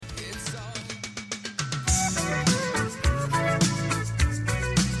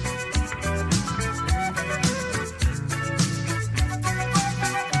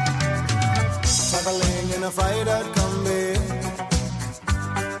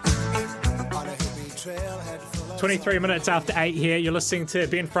23 minutes after 8 here. You're listening to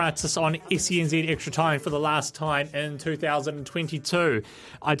Ben Francis on SENZ Extra Time for the last time in 2022.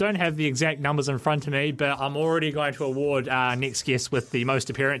 I don't have the exact numbers in front of me, but I'm already going to award our next guest with the most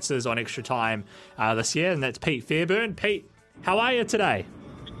appearances on Extra Time this year, and that's Pete Fairburn. Pete, how are you today?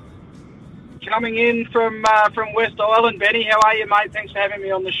 Coming in from West Island, Benny. How are you, mate? Thanks for having me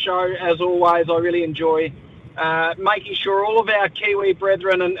on the show. As always, I really enjoy making sure all of our Kiwi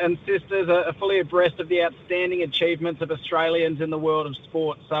brethren and sisters are fully abreast of the outstanding achievements of Australians in the world of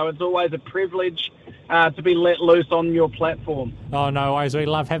sport. So it's always a privilege to be let loose on your platform. Oh, no worries. We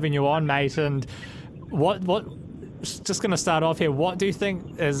love having you on, mate. And what? Just going to start off here. What do you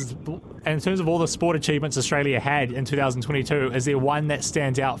think is, in terms of all the sport achievements Australia had in 2022, is there one that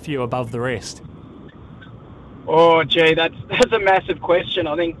stands out for you above the rest? Oh, gee, that's a massive question.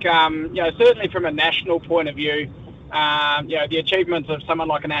 I think, certainly from a national point of view, the achievements of someone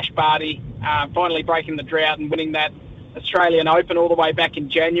like an Ash Barty, finally breaking the drought and winning that Australian Open all the way back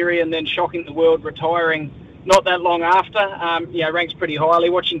in January, and then shocking the world, retiring not that long after, ranks pretty highly.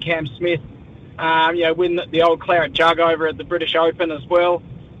 Watching Cam Smith, win the old Claret Jug over at the British Open as well.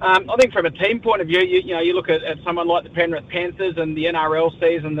 I think from a team point of view, you look at someone like the Penrith Panthers and the NRL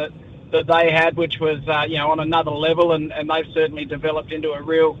season that they had, which was, on another level, and they've certainly developed into a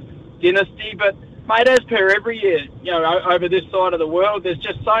real dynasty. But, mate, as per every year, over this side of the world, there's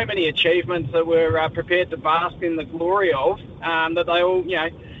just so many achievements that we're prepared to bask in the glory of, that they all,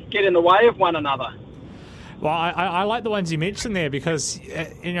 get in the way of one another. Well, I like the ones you mentioned there because,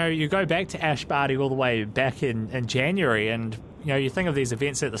 you go back to Ash Barty all the way back in January, and, you think of these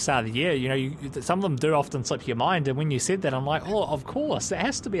events at the start of the year, some of them do often slip your mind, and when you said that, I'm like, oh, of course, it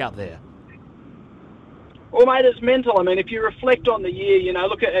has to be up there. Well, mate, it's mental. I mean, if you reflect on the year,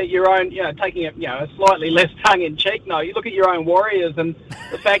 look at your own, taking it, a slightly less tongue-in-cheek note, you look at your own Warriors and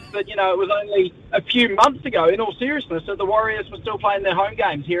the fact that, it was only a few months ago, in all seriousness, that the Warriors were still playing their home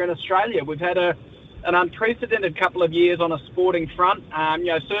games here in Australia. We've had an unprecedented couple of years on a sporting front.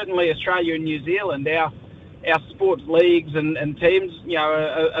 Certainly Australia and New Zealand, our sports leagues and teams,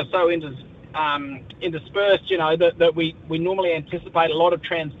 are so interspersed, that we normally anticipate a lot of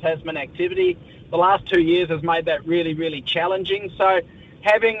trans-Tasman activity. The last 2 years has made that really, really challenging. So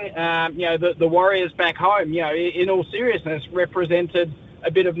having, the Warriors back home, in all seriousness, represented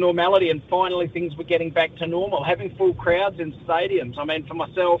a bit of normality, and finally things were getting back to normal. Having full crowds in stadiums. I mean, for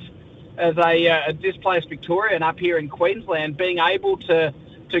myself, as a displaced Victorian up here in Queensland, being able to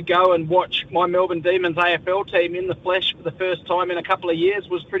go and watch my Melbourne Demons AFL team in the flesh for the first time in a couple of years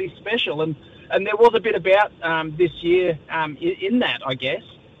was pretty special. And there was a bit about this year in that, I guess.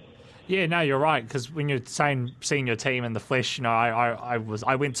 Yeah, no, you're right, because when you're saying seeing your team in the flesh, I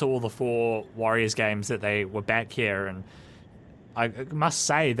went to all the 4 Warriors games that they were back here, and I must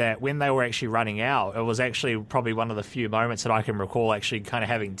say that when they were actually running out, it was actually probably one of the few moments that I can recall actually kind of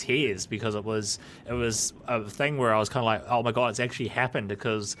having tears, because it was a thing where I was kind of like, oh my God, it's actually happened,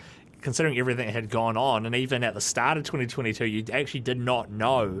 because considering everything that had gone on, and even at the start of 2022, you actually did not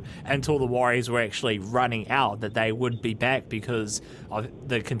know until the Warriors were actually running out that they would be back because of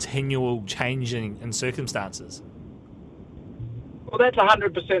the continual changing in circumstances. Well, that's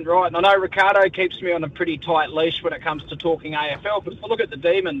 100% right. And I know Ricardo keeps me on a pretty tight leash when it comes to talking AFL, but if I look at the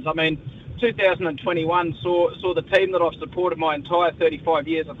Demons, I mean, 2021 saw the team that I've supported my entire 35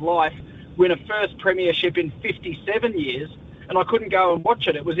 years of life win a first premiership in 57 years, and I couldn't go and watch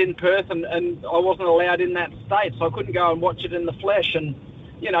it. It was in Perth, and I wasn't allowed in that state, so I couldn't go and watch it in the flesh. And,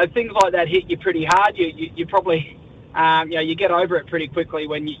 things like that hit you pretty hard. You probably, you get over it pretty quickly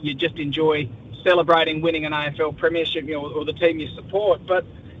when you just enjoy celebrating winning an AFL premiership, or the team you support. But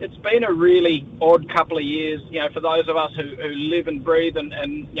it's been a really odd couple of years, for those of us who live and breathe and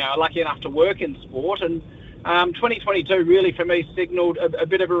are lucky enough to work in sport. And 2022 really, for me, signalled a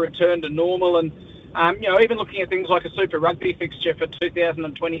bit of a return to normal. And even looking at things like a Super Rugby fixture for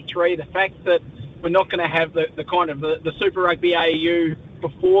 2023, the fact that we're not going to have the kind of the Super Rugby AU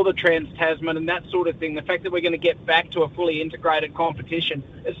before the Trans-Tasman and that sort of thing, the fact that we're going to get back to a fully integrated competition,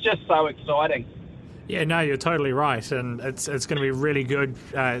 it's just so exciting. Yeah, no, you're totally right, and it's going to be really good.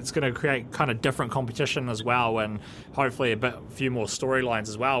 It's going to create kind of different competition as well, and hopefully a few more storylines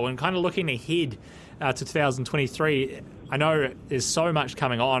as well. And kind of looking ahead to 2023, I know there's so much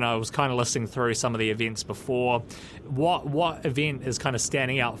coming on. I was kind of listening through some of the events before. What event is kind of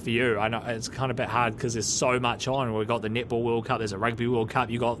standing out for you? I know it's kind of a bit hard because there's so much on. We've got the Netball World Cup, there's a Rugby World Cup,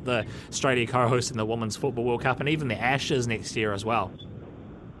 you've got the Australia co-host in the Women's Football World Cup, and even the Ashes next year as well.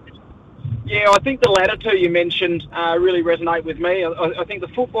 Yeah, I think the latter two you mentioned really resonate with me. I think the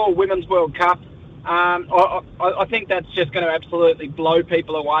Football Women's World Cup, I think that's just going to absolutely blow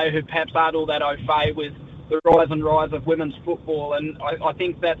people away who perhaps aren't all that au fait with the rise and rise of women's football, and I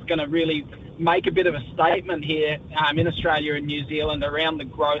think that's going to really make a bit of a statement here in Australia and New Zealand around the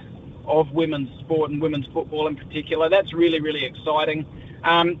growth of women's sport and women's football in particular. That's really, really exciting.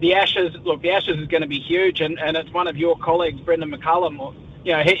 The Ashes is going to be huge, and it's one of your colleagues, Brendan McCullum.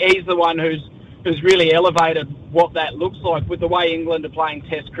 He's the one who's really elevated what that looks like with the way England are playing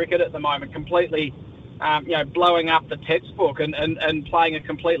Test cricket at the moment, completely, blowing up the textbook and playing a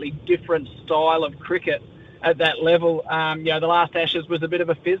completely different style of cricket at that level. The last Ashes was a bit of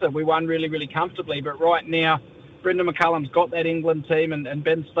a fizzer. We won really, really comfortably, but right now, Brendan McCullum's got that England team, and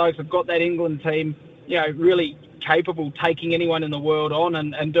Ben Stokes have got that England team, really capable, taking anyone in the world on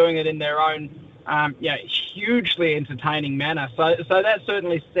and doing it in their own, hugely entertaining manner. So that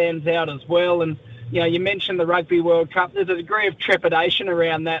certainly stands out as well. And, you mentioned the Rugby World Cup. There's a degree of trepidation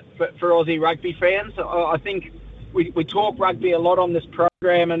around that for Aussie rugby fans. I think we talk rugby a lot on this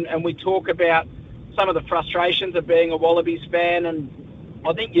program, and we talk about some of the frustrations of being a Wallabies fan. And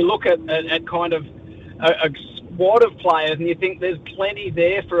I think you look at kind of a squad of players and you think there's plenty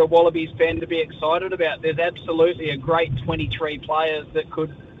there for a Wallabies fan to be excited about. There's absolutely a great 23 players that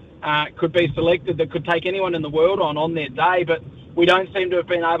could be selected that could take anyone in the world on their day, but we don't seem to have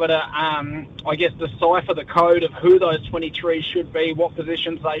been able to, decipher the code of who those 23 should be, what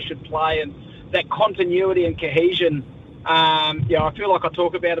positions they should play, and that continuity and cohesion. I feel like I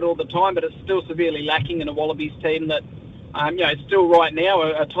talk about it all the time, but it's still severely lacking in a Wallabies team that, it's still right now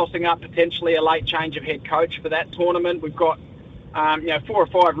are tossing up potentially a late change of head coach for that tournament. We've got, 4 or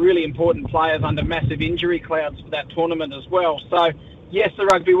 5 really important players under massive injury clouds for that tournament as well. So, yes, the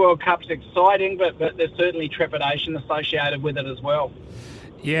Rugby World Cup's exciting, but there's certainly trepidation associated with it as well.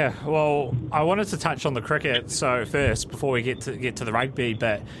 Yeah, well, I wanted to touch on the cricket first before we get to the rugby,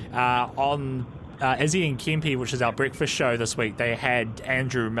 but on Izzy and Kempe, which is our breakfast show this week, they had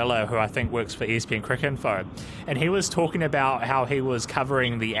Andrew Miller, who I think works for ESPN Cricket Info, and he was talking about how he was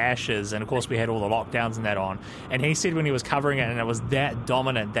covering the Ashes, and of course we had all the lockdowns and that on, and he said when he was covering it and it was that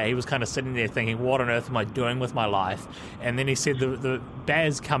dominant that he was kind of sitting there thinking, what on earth am I doing with my life? And then he said the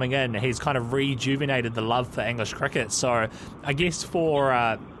Baz coming in, he's kind of rejuvenated the love for English cricket. So I guess for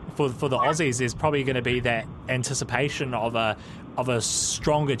the Aussies, there's probably going to be that anticipation of a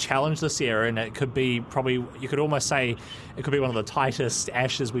stronger challenge this year, and it could be probably, you could almost say it could be one of the tightest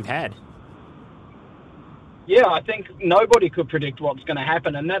Ashes we've had. Yeah, I think nobody could predict what's going to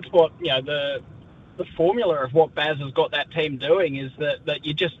happen, and that's what, the formula of what Baz has got that team doing is that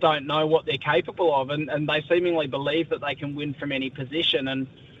you just don't know what they're capable of, and they seemingly believe that they can win from any position, and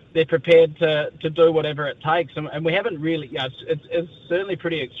they're prepared to do whatever it takes. And we haven't really, it's certainly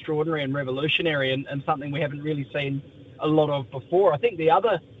pretty extraordinary and revolutionary and something we haven't really seen a lot of before. I think the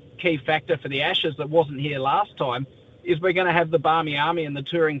other key factor for the Ashes that wasn't here last time is we're going to have the Barmy Army and the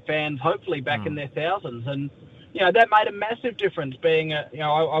touring fans hopefully back in their thousands, and that made a massive difference. Being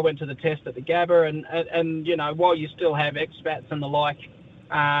I went to the test at the Gabba, and while you still have expats and the like,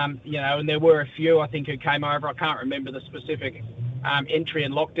 and there were a few I think who came over. I can't remember the specific entry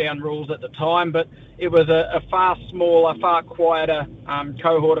and lockdown rules at the time, but it was a far smaller, far quieter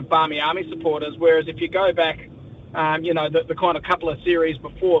cohort of Barmy Army supporters. Whereas if you go back, the kind of couple of series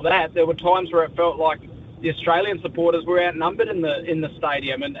before that, there were times where it felt like the Australian supporters were outnumbered in the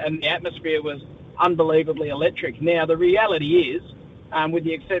stadium, and the atmosphere was unbelievably electric. Now, the reality is, with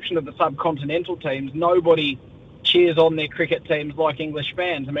the exception of the subcontinental teams, nobody cheers on their cricket teams like English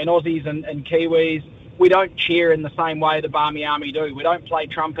fans. I mean, Aussies and Kiwis, we don't cheer in the same way the Barmy Army do. We don't play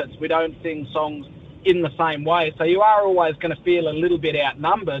trumpets. We don't sing songs in the same way. So you are always going to feel a little bit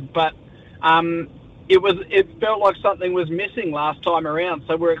outnumbered, but it felt like something was missing last time around.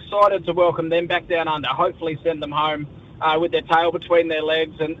 So we're excited to welcome them back down under, hopefully send them home with their tail between their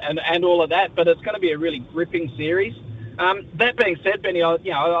legs and all of that. But it's going to be a really gripping series. That being said, Benny, I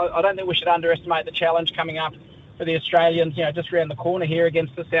don't think we should underestimate the challenge coming up for the Australians, just around the corner here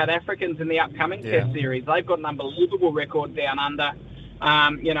against the South Africans in the upcoming Test series. They've got an unbelievable record down under.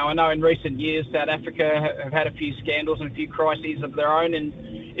 I know in recent years South Africa have had a few scandals and a few crises of their own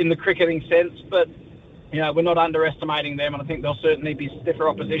in the cricketing sense, but we're not underestimating them, and I think they'll certainly be stiffer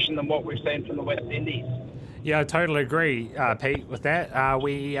opposition than what we've seen from the West Indies. Yeah, I totally agree, Pete, with that.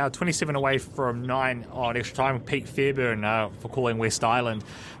 We are 27 away from 9 on extra time. Pete Fairburn for calling West Island.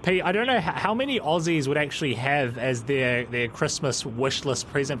 Pete, I don't know how many Aussies would actually have as their Christmas wish list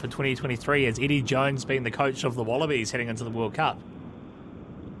present for 2023 as Eddie Jones being the coach of the Wallabies heading into the World Cup.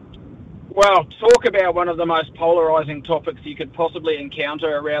 Well, talk about one of the most polarising topics you could possibly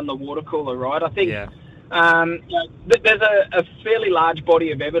encounter around the water cooler, right? I think there's a fairly large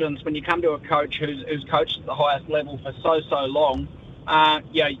body of evidence when you come to a coach who's coached at the highest level for so long.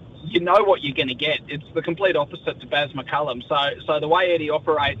 you know what you're going to get. It's the complete opposite to Baz McCullum. So the way Eddie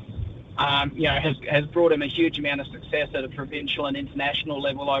operates, has brought him a huge amount of success at a provincial and international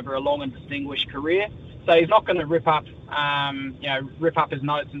level over a long and distinguished career. So he's not going to rip up his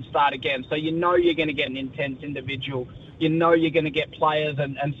notes and start again. So you know you're going to get an intense individual. You know you're going to get players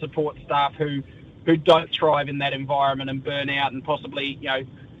and support staff who don't thrive in that environment and burn out and possibly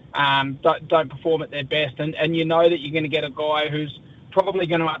don't perform at their best. And you know that you're going to get a guy who's probably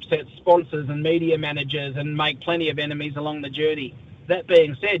going to upset sponsors and media managers and make plenty of enemies along the journey. That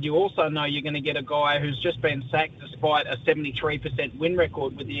being said, you also know you're going to get a guy who's just been sacked despite a 73% win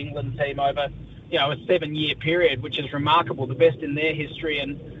record with the England team over a 7-year period, which is remarkable, the best in their history,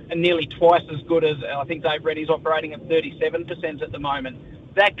 and nearly twice as good as I think Dave Rennie's operating at 37% at the moment.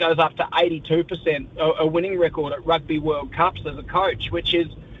 That goes up to 82%, a winning record at Rugby World Cups as a coach, which is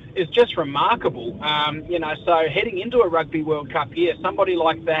just remarkable. So heading into a Rugby World Cup year, somebody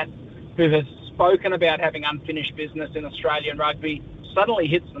like that who has spoken about having unfinished business in Australian rugby suddenly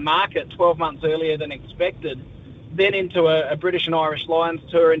hits the market 12 months earlier than expected, then into a British and Irish Lions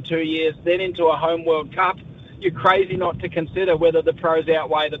tour in 2 years, then into a home World Cup. You're crazy not to consider whether the pros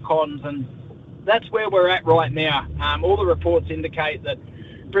outweigh the cons, and that's where we're at right now. All the reports indicate that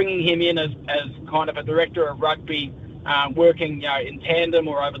bringing him in as kind of a director of rugby, working in tandem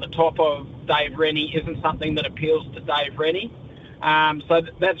or over the top of Dave Rennie isn't something that appeals to Dave Rennie. So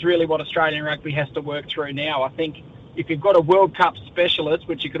that's really what Australian rugby has to work through now. I think if you've got a World Cup specialist,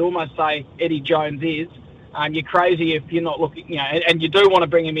 which you could almost say Eddie Jones is, you're crazy if you're not looking, and you do want to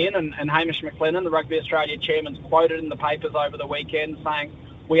bring him in. And Hamish McLennan, the Rugby Australia chairman's quoted in the papers over the weekend saying,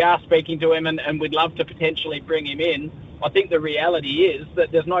 we are speaking to him and we'd love to potentially bring him in. I think the reality is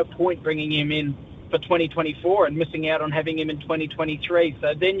that there's no point bringing him in for 2024 and missing out on having him in 2023.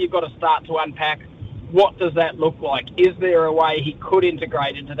 So then you've got to start to unpack, what does that look like? Is there a way he could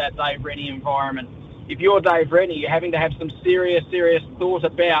integrate into that Dave Rennie environment? If you're Dave Rennie, you're having to have some serious thought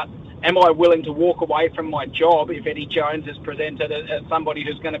about, am I willing to walk away from my job if Eddie Jones is presented as somebody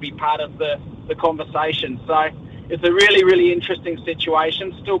who's going to be part of the conversation? So it's a really, really interesting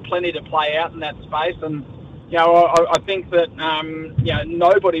situation. Still plenty to play out in that space. And, I think that,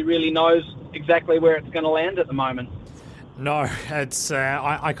 nobody really knows exactly where it's going to land at the moment. No, it's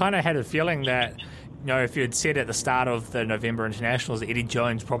I kind of had a feeling that, if you had said at the start of the November internationals that Eddie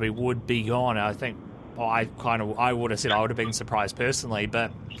Jones probably would be gone, I think I would have said I would have been surprised personally.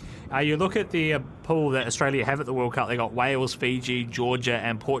 But you look at the pool that Australia have at the World Cup, they got Wales, Fiji, Georgia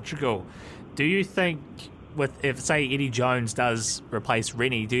and Portugal. Do you think, if say Eddie Jones does replace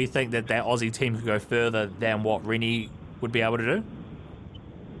Rennie, do you think that Aussie team could go further than what Rennie would be able to do?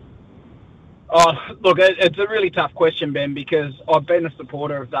 Oh, look, it's a really tough question, Ben, because I've been a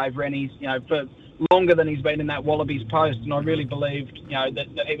supporter of Dave Rennie's, for longer than he's been in that Wallabies post, and I really believed,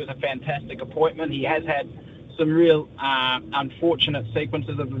 that he was a fantastic appointment. He has had some real unfortunate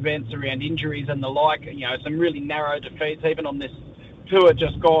sequences of events around injuries and the like, some really narrow defeats, even on this tour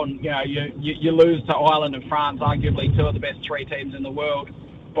just gone. You lose to Ireland and France, arguably two of the best three teams in the world,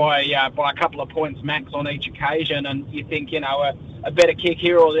 by a couple of points max on each occasion, and you think, a better kick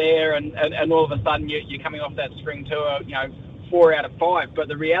here or there, and all of a sudden you're coming off that spring tour, 4 out of 5. But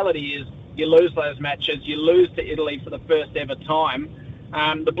the reality is you lose those matches, you lose to Italy for the first ever time.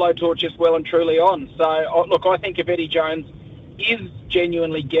 The blowtorch is well and truly on. So, look, I think if Eddie Jones is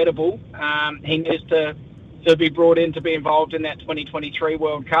genuinely gettable, he needs to be brought in to be involved in that 2023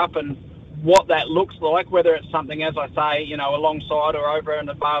 World Cup, and what that looks like, whether it's something, as I say, alongside or over and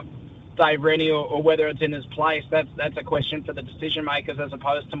above Dave Rennie, or whether it's in his place, that's a question for the decision makers as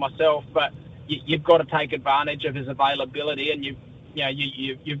opposed to myself. But you've got to take advantage of his availability, and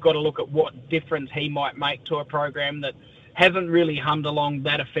you've got to look at what difference he might make to a program that hasn't really hummed along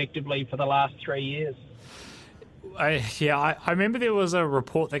that effectively for the last 3 years. I remember there was a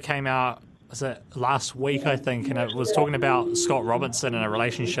report that came out, was it last week, I think, and it was talking about Scott Robertson and a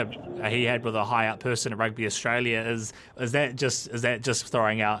relationship he had with a high-up person at Rugby Australia. Is that just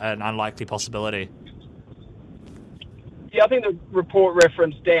throwing out an unlikely possibility? Yeah, I think the report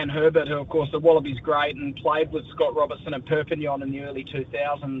referenced Dan Herbert, who, of course, the Wallabies great and played with Scott Robertson at Perpignan in the early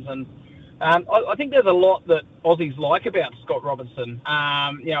 2000s. And I think there's a lot that Aussies like about Scott Robertson.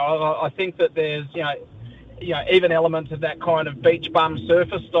 I think that there's, even elements of that kind of beach bum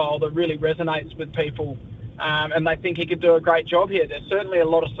surfer style that really resonates with people, and they think he could do a great job here. There's certainly a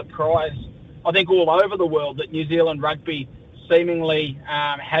lot of surprise, I think, all over the world that New Zealand rugby seemingly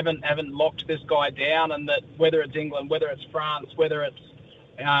haven't locked this guy down, and that whether it's England, whether it's France, whether it's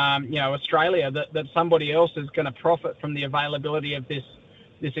Australia, that somebody else is going to profit from the availability of this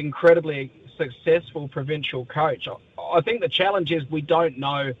incredibly successful provincial coach. I think the challenge is we don't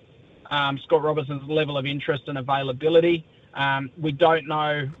know Scott Robertson's level of interest and availability. We don't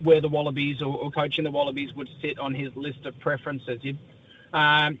know where the Wallabies or coaching the Wallabies would sit on his list of preferences.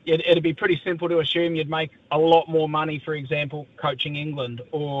 It'd be pretty simple to assume you'd make a lot more money, for example, coaching England,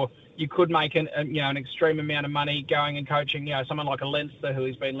 or you could make an extreme amount of money going and coaching, someone like a Leinster who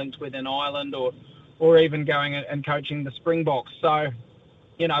he's been linked with in Ireland, or even going and coaching the Springboks. So,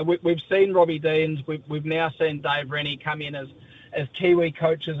 we've seen Robbie Deans, we've now seen Dave Rennie come in as Kiwi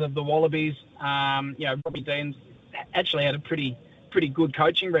coaches of the Wallabies. Robbie Deans actually had a pretty good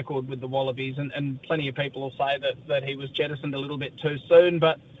coaching record with the Wallabies, and plenty of people will say that he was jettisoned a little bit too soon.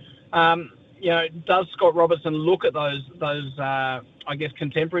 But does Scott Robertson look at those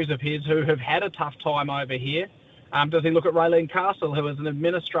contemporaries of his who have had a tough time over here? Does he look at Raelene Castle, who was an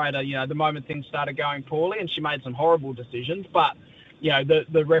administrator, the moment things started going poorly, and she made some horrible decisions, but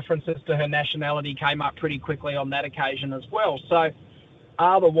the references to her nationality came up pretty quickly on that occasion as well. So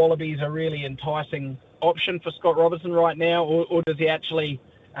are the Wallabies a really enticing option for Scott Robertson right now, or does he actually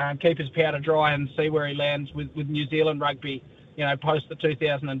keep his powder dry and see where he lands with New Zealand rugby, post the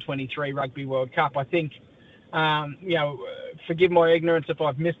 2023 Rugby World Cup? I think, forgive my ignorance if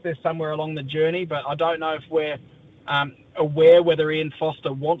I've missed this somewhere along the journey, but I don't know if we're aware whether Ian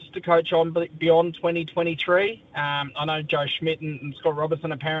Foster wants to coach on beyond 2023. I know Joe Schmidt and Scott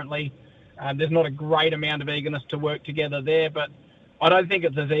Robertson apparently, there's not a great amount of eagerness to work together there, but I don't think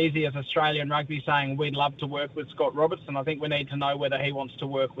it's as easy as Australian rugby saying we'd love to work with Scott Robertson. I think we need to know whether he wants to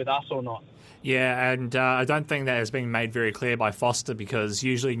work with us or not. Yeah, and I don't think that has been made very clear by Foster, because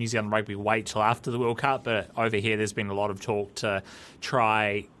usually New Zealand rugby wait till after the World Cup, but over here there's been a lot of talk to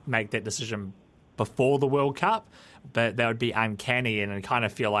try make that decision before the World Cup, but that would be uncanny, and I kind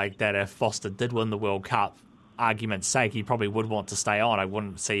of feel like that if Foster did win the World Cup, argument's sake, he probably would want to stay on. I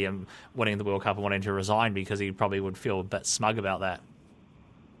wouldn't see him winning the World Cup and wanting to resign, because he probably would feel a bit smug about that.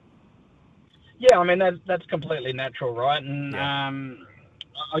 Yeah, I mean, that's completely natural, right? And yeah.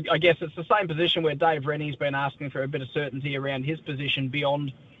 I guess it's the same position where Dave Rennie's been asking for a bit of certainty around his position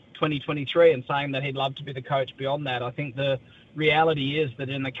beyond 2023 and saying that he'd love to be the coach beyond that. I think the reality is that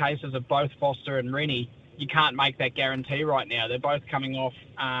in the cases of both Foster and Rennie, you can't make that guarantee right now. They're both coming off,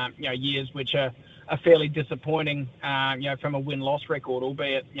 years which are fairly disappointing, from a win-loss record,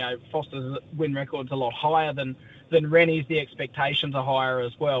 albeit, Foster's win record's a lot higher than Rennie's. The expectations are higher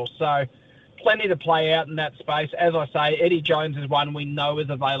as well. So plenty to play out in that space. As I say, Eddie Jones is one we know is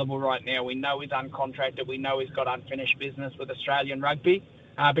available right now. We know he's uncontracted. We know he's got unfinished business with Australian rugby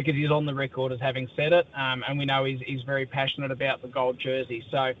because he's on the record as having said it. And we know he's very passionate about the gold jersey.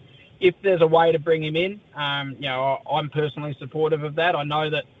 So if there's a way to bring him in, I'm personally supportive of that. I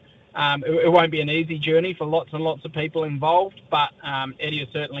know that it won't be an easy journey for lots and lots of people involved, but Eddie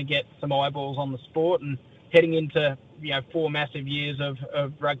will certainly get some eyeballs on the sport, and heading into 4 massive years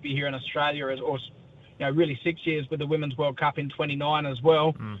of rugby here in Australia, or really 6 years with the Women's World Cup in 29 as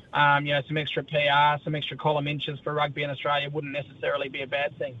well. Some extra PR, some extra column inches for rugby in Australia wouldn't necessarily be a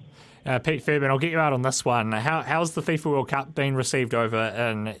bad thing. Pete Fairbairn, I'll get you out on this one. How's the FIFA World Cup been received over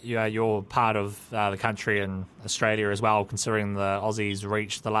in your part of the country and Australia as well, considering the Aussies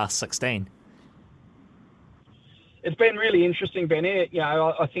reached the last 16? It's been really interesting, Benny.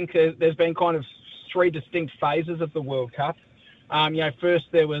 I think there's been kind of 3 distinct phases of the World Cup. First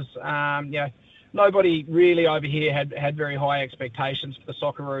there was, nobody really over here had very high expectations for the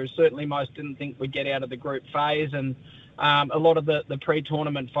Socceroos. Certainly most didn't think we'd get out of the group phase, and a lot of the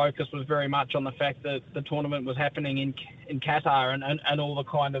pre-tournament focus was very much on the fact that the tournament was happening in Qatar and all the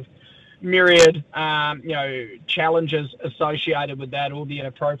kind of myriad, challenges associated with that, all the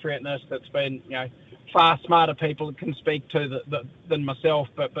inappropriateness that's been, far smarter people can speak to than myself,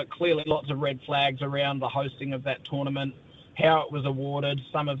 but clearly lots of red flags around the hosting of that tournament, how it was awarded,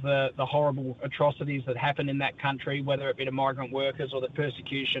 some of the horrible atrocities that happen in that country, whether it be to migrant workers or the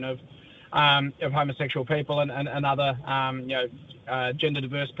persecution of homosexual people and other gender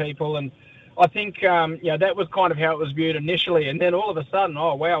diverse people. And I think that was kind of how it was viewed initially, and then all of a sudden,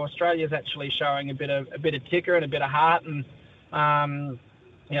 oh wow, Australia's actually showing a bit of ticker and a bit of heart, and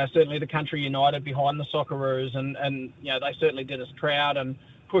certainly the country united behind the Socceroos, and they certainly did us proud and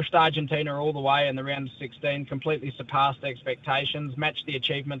pushed Argentina all the way in the round of 16, completely surpassed expectations, matched the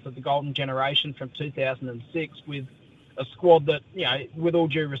achievements of the golden generation from 2006 with a squad that, with all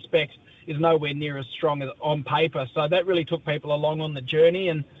due respect, is nowhere near as strong as on paper. So that really took people along on the journey.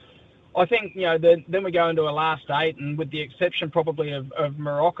 And I think, then we go into a last 8, and with the exception probably of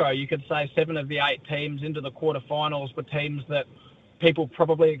Morocco, you could say 7 of the 8 teams into the quarterfinals were teams that people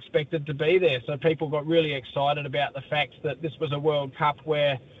probably expected to be there. So people got really excited about the fact that this was a World Cup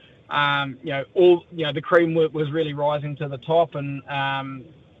where, the cream was really rising to the top. And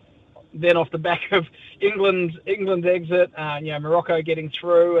then off the back of England's exit, Morocco getting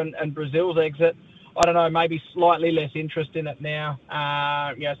through and Brazil's exit, I don't know, maybe slightly less interest in it now,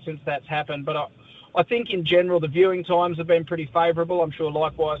 since that's happened. But I think in general the viewing times have been pretty favourable. I'm sure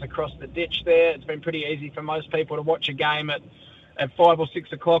likewise across the ditch there. It's been pretty easy for most people to watch a game at 5 or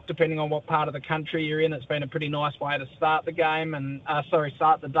 6 o'clock, depending on what part of the country you're in. It's been a pretty nice way to start the game and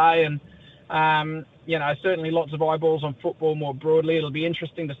start the day. And certainly lots of eyeballs on football more broadly. It'll be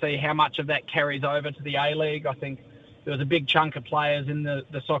interesting to see how much of that carries over to the A-League. I think there was a big chunk of players in the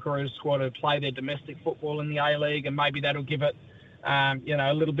Socceroos squad who play their domestic football in the A-League, and maybe that'll give it,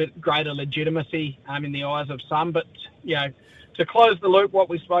 a little bit greater legitimacy in the eyes of some. But, to close the loop, what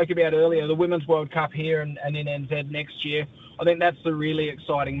we spoke about earlier, the Women's World Cup here and in NZ next year, I think that's the really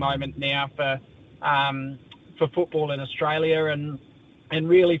exciting moment now for football in Australia and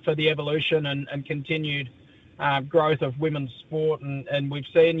really for the evolution and continued growth of women's sport. And we've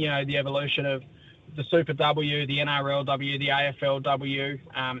seen, the evolution of the Super W, the NRLW, the AFLW.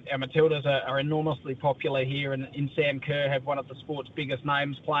 Our Matildas are enormously popular here, and in Sam Kerr have one of the sport's biggest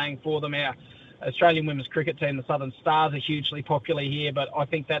names playing for them. Our Australian women's cricket team, the Southern Stars, are hugely popular here, but I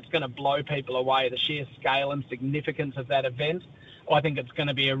think that's going to blow people away, the sheer scale and significance of that event. I think it's going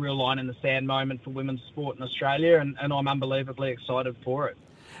to be a real line in the sand moment for women's sport in Australia, and I'm unbelievably excited for it.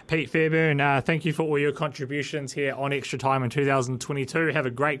 Pete Fairbairn, thank you for all your contributions here on Extra Time in 2022. Have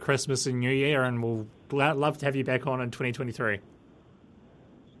a great Christmas and New Year, and we'll love to have you back on in 2023.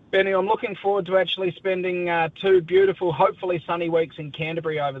 Benny, I'm looking forward to actually spending 2 beautiful, hopefully sunny weeks in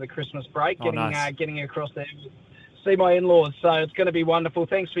Canterbury over the Christmas break, getting across there to see my in-laws. So it's going to be wonderful.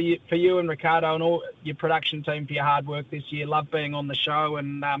 Thanks for you and Ricardo and all your production team for your hard work this year. Love being on the show,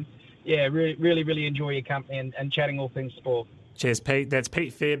 and really enjoy your company and chatting all things sport. Cheers, Pete. That's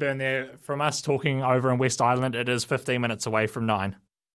Pete Fairbairn there from us talking over in West Island. It is 15 minutes away from 9.